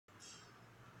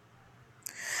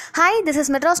Hi, this is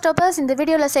Metro Stoppers. In the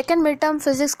video, second midterm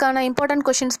physics kana important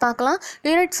questions பார்க்கலாம்.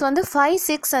 Units வந்து 5,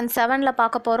 6 and 7ல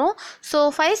பார்க்க போறோம். So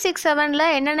 5, 6, 7ல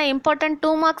என்னென்ன important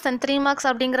 2 marks and 3 marks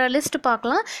அப்படிங்கிற list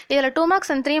பார்க்கலாம். இதில் 2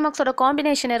 marks and 3 marks ஓட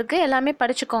காம்பினேஷன் இருக்கு. எல்லாமே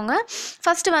படிச்சுக்கோங்க.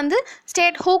 First வந்து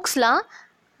state Hooke's law.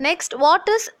 Next, what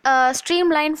is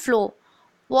streamline flow?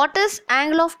 What is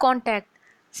angle of contact?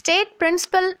 State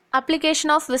principal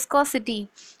application of viscosity.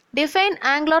 Define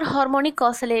angular harmonic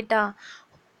oscillator.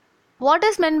 What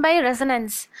is meant by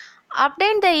resonance?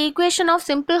 Obtain the equation of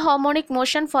simple harmonic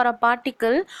motion for a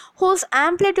particle whose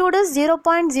amplitude is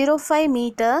 0.05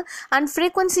 meter and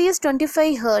frequency is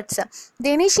 25 hertz.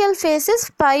 The initial phase is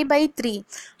pi by 3.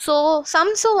 So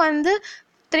sums வந்து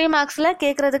 3 marksல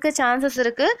கேட்கறதுக்கு chances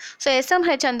இருக்கு. So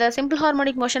SMH அந்த simple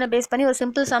harmonic மோஷனை base பண்ணி ஒரு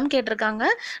simple some கேட்டிருக்காங்க.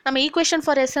 நம்ம equation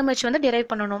for SMH வந்து drive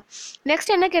பண்ணணும்.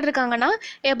 நெக்ஸ்ட் என்ன கேட்டிருக்காங்கன்னா,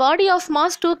 a body of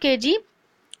mass 2 kg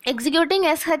executing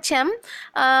SHM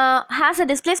has a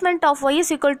displacement of y is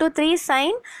equal to 3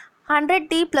 sin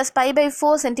 100t plus pi by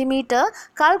 4 centimeter.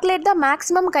 Calculate the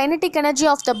maximum kinetic energy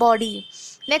of the body.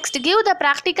 Next, give the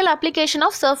practical application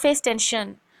of surface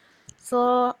tension. So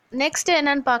next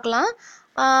என்னன்னு பார்க்கலாம்.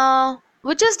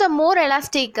 Which is the more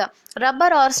elastic, rubber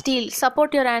or steel? Support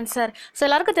your answer. So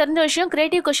எல்லாருக்கும் தெரிஞ்ச விஷயம்,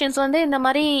 creative questions வந்து இந்த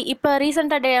மாதிரி இப்போ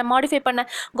ரீசெண்டாக மாடிஃபை பண்ண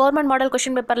கவர்மெண்ட் மாடல்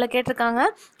கொஷின் பேப்பரில் கேட்டிருக்காங்க.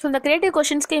 ஸோ இந்த கிரியேட்டிவ்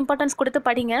கொஷின்ஸ்க்கு இம்பார்ட்டன்ஸ் கொடுத்து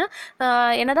படிங்க.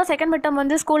 என்னதான் செகண்ட் மிட்டம்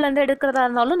வந்து ஸ்கூல்லேருந்து எடுக்கிறதா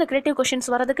இருந்தாலும் இந்த கிரியேட்டிவ் கொஷின்ஸ்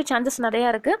வரதுக்கு சான்சஸ் நிறையா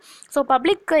இருக்குது. So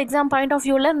public exam point of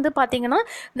வியூவில் இருந்து பார்த்தீங்கன்னா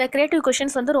இந்த கிரியேட்டிவ்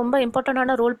கொஷின்ஸ் வந்து ரொம்ப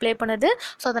இம்பார்ட்டண்டான ரோல் ப்ளே பண்ணுது.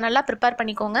 ஸோ அதை நல்லா ப்ரிப்பேர்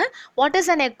பண்ணிக்கோங்க. What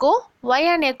is an echo? Why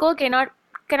an echo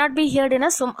cannot be heard in a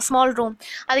small room?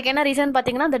 அதுக்கு என்ன ரீசன்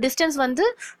பார்த்தீங்கன்னா, அந்த டிஸ்டன்ஸ் வந்து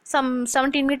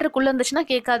 17 மீட்டருக்குள்ளே இருந்துச்சுன்னா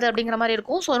கேட்காது அப்படிங்கிற மாதிரி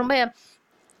இருக்கும். ஸோ ரொம்ப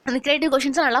அந்த கிரியேட்டிவ்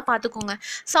கொஷின்ஸை நல்லா பார்த்துக்கோங்க.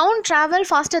 Sound travel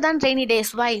pastor than rainy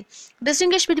days. Why?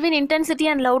 Distinguish between intensity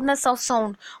and loudness of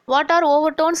sound. What are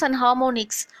ஓவர்டோன்ஸ் and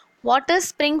harmonics? What is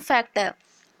spring factor?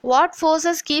 What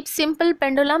forces keep simple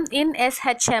pendulum in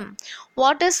SHM?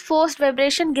 What is forced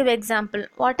vibration? Give example.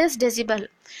 What is decibel?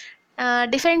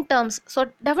 Define terms. So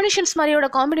definitions மாதிரியோட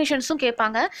காம்பினேஷன்ஸும்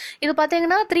கேட்பாங்க. இது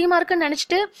பார்த்தீங்கன்னா 3 மார்க்குன்னு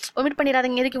நினச்சிட்டு omit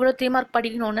பண்ணிடாதீங்க எதுக்கு இவ்வளோ 3 mark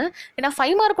படிக்கணும்னு. ஏன்னா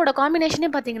 5 மார்க்கோட காம்பினேஷனே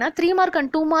பார்த்தீங்கன்னா 3 மார்க்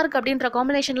அண்ட் 2 மார்க் அப்படின்ற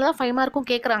காம்பினேஷனில் தான் 5 மார்க்கும்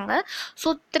கேட்குறாங்க.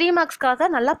 ஸோ 3 மார்க்ஸ்க்காக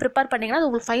நல்லா ப்ரிப்பேர் பண்ணிங்கன்னா அது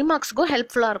உங்களுக்கு 5 மார்க்ஸ்க்கும்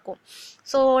ஹெல்ப்ஃபுல்லாக இருக்கும்.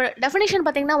 ஸோ டெஃபினேஷன்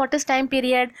பார்த்தீங்கன்னா what is time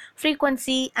period,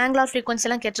 frequency, angular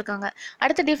ஃப்ரீக்வன்சிலாம் கேட்டிருக்காங்க.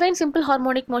 அடுத்து define simple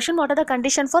harmonic motion. What are the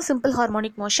condition for simple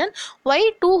harmonic motion? Why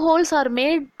 2 holes are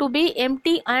made to be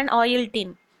empty and oil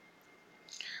tin?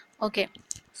 Okay,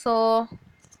 so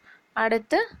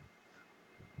அடுத்து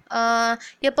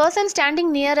a person standing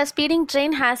near a speeding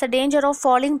train has a danger of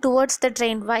falling towards the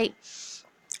train. Why?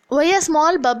 Why a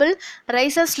small bubble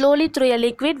rises slowly through a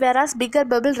liquid whereas bigger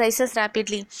bubble rises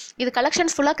rapidly? இது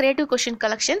collections ஃபுல்லாக creative question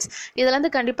collections. இதில்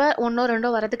வந்து கண்டிப்பாக 1 or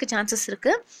 2 வரதுக்கு chances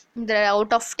இருக்குது இந்த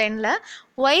out of 10ல்.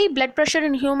 Why blood pressure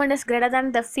in human is greater than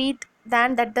the feet than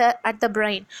that at the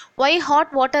brain? Why hot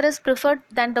water is preferred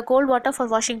than the cold water for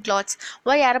washing clothes?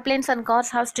 Why airplanes and cars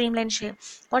have streamlined shape?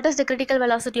 What is the critical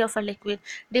velocity of a liquid?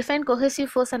 Define cohesive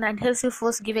force and adhesive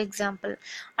force. Give example.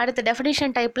 அடுத்த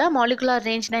definition typeல molecular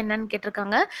range னா என்னன்னு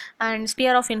கேட்டிருக்காங்க. and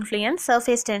sphere of influence,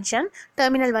 surface tension,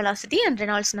 terminal velocity and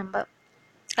Reynolds number.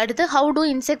 அடுத்து how do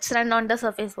insects run on the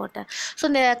surface water? So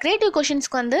இந்த creative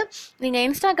கொஷின்ஸ்க்கு வந்து நீங்கள்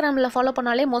இன்ஸ்டாகிராமில் follow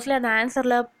பண்ணாலே மோஸ்ட்லி அந்த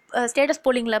ஆன்சரில் ஸ்டேட்டஸ்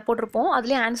போலிங்கில் போட்டிருப்போம்,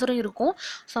 அதுலேயே ஆன்சரும் இருக்கும்.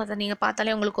 ஸோ அதை நீங்கள்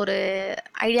பார்த்தாலே உங்களுக்கு ஒரு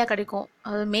ஐடியா கிடைக்கும்.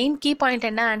 அது மெயின் கீ பாயிண்ட்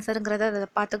என்ன ஆன்சருங்கிறத அதை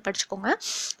பார்த்து படிச்சுக்கோங்க.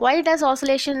 why does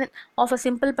oscillation of a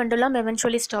simple pendulum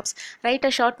eventually stops? Write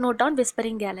a short note on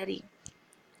whispering gallery.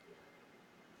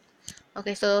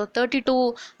 Okay, so 32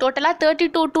 டோட்டலாக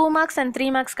 32 2 marks and 3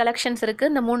 marks கலெக்ஷன்ஸ் இருக்குது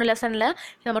இந்த 3 லெசனில்.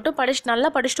 இதை மட்டும்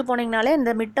நல்லா படிச்சுட்டு போனீங்கனாலே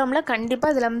இந்த மிட் டேர்மில்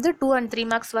கண்டிப்பாக இதில் வந்து 2 and 3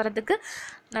 marks வரதுக்கு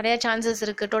நிறைய சான்சஸ்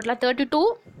இருக்குது. டோட்டலாக 32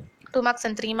 2 marks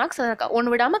and 3 marks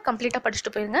ஒன்று விடாமல் கம்ப்ளீட்டாக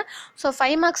படிச்சுட்டு போயிருங்க. ஸோ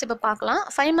 5 marks இப்போ பார்க்கலாம்.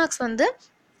 5 marks வந்து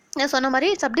நான் சொன்ன மாதிரி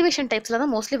சப்டிவிஷன் டைப்ஸில் தான்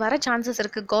மோஸ்ட்லி வர சான்சஸ்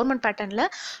இருக்குது கவர்மெண்ட் பேட்டர்னில்.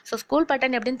 ஸோ ஸ்கூல்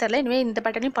பேட்டர்ன் எப்படின்னு தெரியல, இனிமேல் இந்த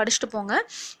பேட்டர்னையும் படிச்சுட்டு போங்க.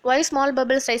 Y small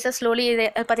bubbles rises slowly, இது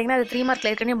பார்த்தீங்கன்னா அது 3 மார்க்கில்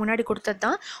ஏற்கனவே முன்னாடி கொடுத்தது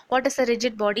தான். What is a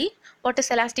rigid body? What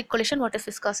is elastic collision? What is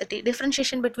viscosity?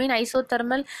 Differentiation between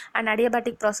isothermal and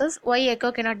adiabatic process. Y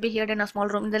echo cannot be heard in a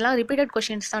small room. இதெல்லாம் repeated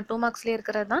questions தான், 2 மார்க்ஸ்லேயே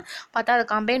இருக்கிறது தான். பார்த்தா அதை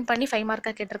கம்பைன் பண்ணி 5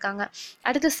 மார்க்காக கேட்டிருக்காங்க.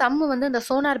 அடுத்து சம் வந்து இந்த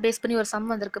சோனார் பேஸ் பண்ணி ஒரு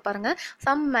சம் வந்திருக்கு பாருங்கள்.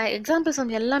 சம் எக்ஸாம்பிள்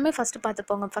சம் எல்லாமே ஃபஸ்ட்டு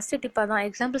பார்த்துப்போங்க. ஃபஸ்ட்டு டிப்பாக தான்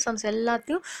எக்ஸாம்பிள் சிம்பிள் சம்ஸ்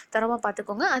எல்லாத்தையும் தரவாக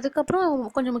பார்த்துக்கோங்க. அதுக்கப்புறம்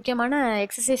கொஞ்சம் முக்கியமான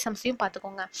எக்ஸசைஸ் சம்ஸையும்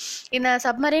பார்த்துக்கோங்க. In a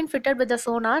submarine fitted with the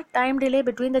sonar, time delay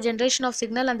between the generation of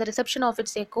signal and the reception of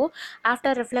its echo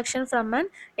after reflection from an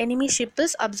enemy ship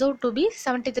is observed to be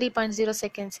 73.0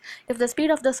 seconds. If the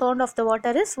speed of the sound of the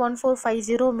water is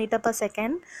 1450 meter per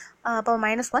second per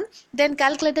 -1, then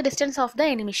calculate the distance of the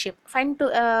enemy ship.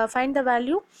 Find the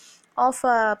value of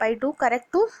pi to correct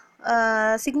to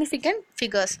significant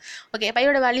figures. Okay, pi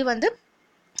ஓட value வந்து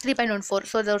 3.14.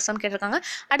 So இது ஒரு some கேட்டிருக்காங்க.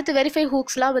 அடுத்து verify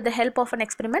hooks law with the help of an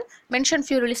experiment, mention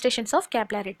few ரிலிஸ்ட்ரேஷன்ஸ் of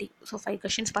கேப்லாரிட்டி. So 5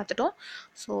 questions பார்த்துட்டோம்.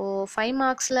 So 5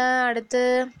 மார்க்ஸில் அடுத்து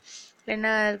என்ன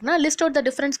இருக்குன்னா, list out the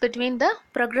difference between the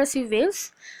progressive waves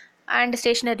and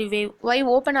stationary wave. Why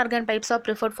open organ pipes are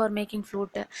preferred for making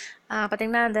flute?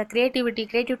 பார்த்தீங்கன்னா அந்த creative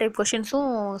type கொஷின்ஸும்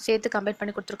சேர்த்து combine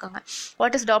பண்ணி கொடுத்துருக்காங்க.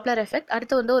 What is Doppler effect?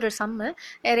 அடுத்து வந்து ஒரு சம்மு,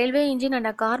 railway engine and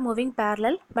a car moving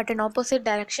parallel but in opposite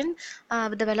direction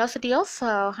with velocity of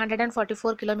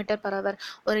 144 km/h.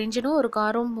 ஒரு இன்ஜினும் ஒரு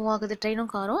காரும் மூவ் ஆகுது, ட்ரெயினும்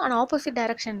காரும். ஆனால் ஆப்போசிட்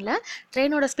டைரக்ஷனில்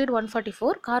ட்ரெயினோட ஸ்பீட்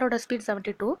 144, காரோட ஸ்பீட்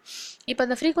 72. இப்போ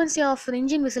இந்த ஃப்ரீக்வன்சி ஆஃப்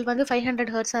இன்ஜின் விசில் வந்து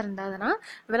 500 Hz இருந்ததுன்னா,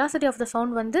 வெலாசிட்டி ஆஃப் த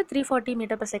சவுண்ட் வந்து 340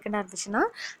 m/s இருந்துச்சுன்னா,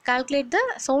 calculate the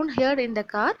sound heard in the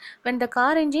car when the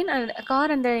car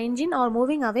and the engine are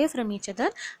moving away from each other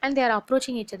and they are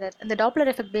approaching each other. இந்த Doppler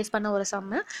effect base பண்ண ஒரு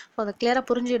சம்மு. So அதை கிளியராக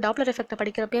புரிஞ்சு Doppler எஃபெக்ட்டை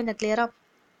படிக்கிறப்பே அந்த கிளியராக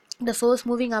the source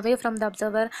moving away from the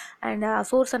observer and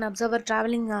source and observer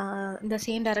traveling in the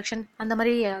same direction, அந்த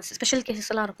மாதிரி ஸ்பெஷல்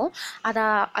கேசஸ் எல்லாம் இருக்கும்.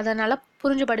 அதனால்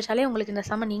புரிஞ்சு படித்தாலே உங்களுக்கு இந்த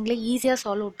சம்ம நீங்களே ஈஸியாக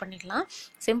சால்வ் அவுட் பண்ணிடலாம்.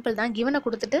 சிம்பிள் தான். கிவனை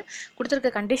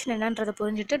கொடுத்துருக்க கண்டிஷன் என்னன்றதை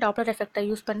புரிஞ்சுட்டு டாப்லர் எஃபெக்டை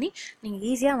யூஸ் பண்ணி நீங்கள்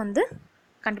ஈஸியாக வந்து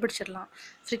கண்டுபிடிச்சிடலாம்,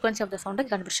 ஃப்ரீக்வன்சி ஆஃப் த சவுண்டை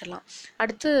கண்டுபிடிச்சிடலாம்.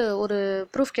 அடுத்து ஒரு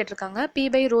ப்ரூஃப் கேட்டிருக்காங்க.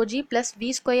 P/ρg +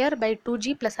 V² / 2g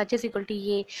 + h =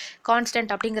 a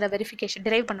constant அப்படிங்கிற வெரிஃபிகேஷன்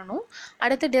டிரைவ் பண்ணணும்.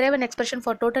 அடுத்து drive an expression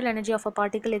for total energy of a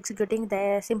particle executing the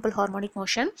simple harmonic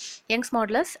motion. Young's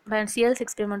modulus CLs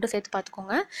எக்ஸ்பெரிமெண்ட்டும் சேர்த்து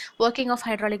பார்த்துக்கோங்க. ஒர்க்கிங் ஆஃப்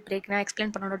ஹைட்ராலிக் பிரேக் நான்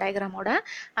எக்ஸ்பிளைன் பண்ணணும் டயக்ராமோட.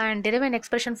 And drive an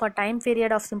expression for time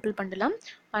period of simple pendulum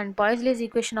and Poiseuille's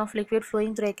equation of liquid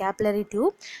flowing through a capillary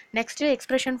tube. Next,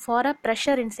 expression for a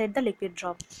pressure inside the liquid drop.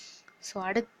 So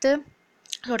அடுத்து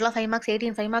டோட்டலாக 5 marks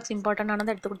 5 marks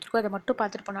இம்பார்ட்டண்டானதை எடுத்து கொடுத்துருக்கோம். அதை மட்டும்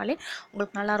பார்த்துட்டு போனாலே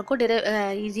உங்களுக்கு நல்லாயிருக்கும்,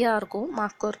 ஈஸியாக இருக்கும்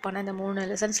மார்க் ஸ்கோர் பண்ண. இந்த 3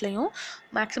 லெசன்ஸ்லையும்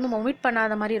மேக்ஸிமம் ஒமிட்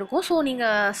பண்ணாத மாதிரி இருக்கும். ஸோ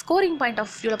நீங்கள் ஸ்கோரிங் பாயிண்ட்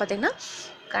ஆஃப் வியூவில் பார்த்தீங்கன்னா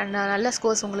நல்ல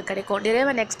ஸ்கோர்ஸ் உங்களுக்கு கிடைக்கும். Derive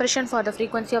an expression for the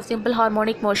frequency of simple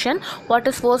harmonic motion. What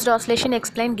is forced oscillation?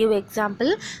 Explain, give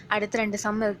example. அடுத்து 2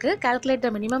 சம் இருக்குது. Calculate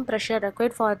the minimum pressure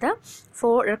required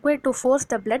to force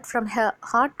the blood from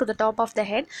heart to the top of the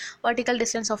head. Vertical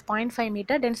distance of 0.5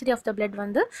 meter. Density of the blood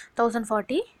வந்து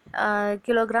 1040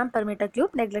 kg/m3.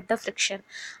 Neglect the friction.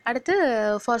 அடுத்து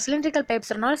for cylindrical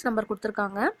pipes Reynolds number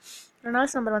கொடுத்துருக்காங்க.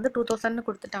 Reynolds number வந்து 2000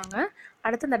 கொடுத்துட்டாங்க.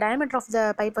 அடுத்து இந்த diameter of the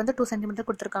pipe வந்து 2 cm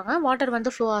கொடுத்துருக்காங்க. Water வந்து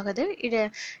ஃப்ளோ ஆகுது. It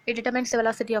determines the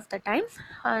velocity of the time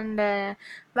and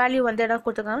value வந்து என்ன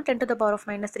கொடுத்துருக்காங்க,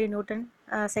 10⁻³ Newton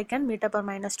second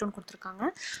m/-2 கொடுத்துருக்காங்க.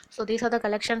 So these are the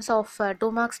collections of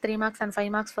 2 marks 3 marks and 5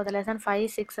 marks for the lesson 5,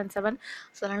 6 and 7.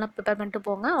 So நல்லா prepare பண்ணிட்டு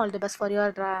போங்க. All the best for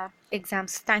your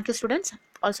exams. Thank you students.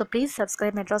 Also please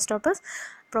subscribe Madras toppers.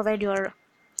 Provide your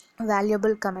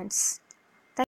valuable comments.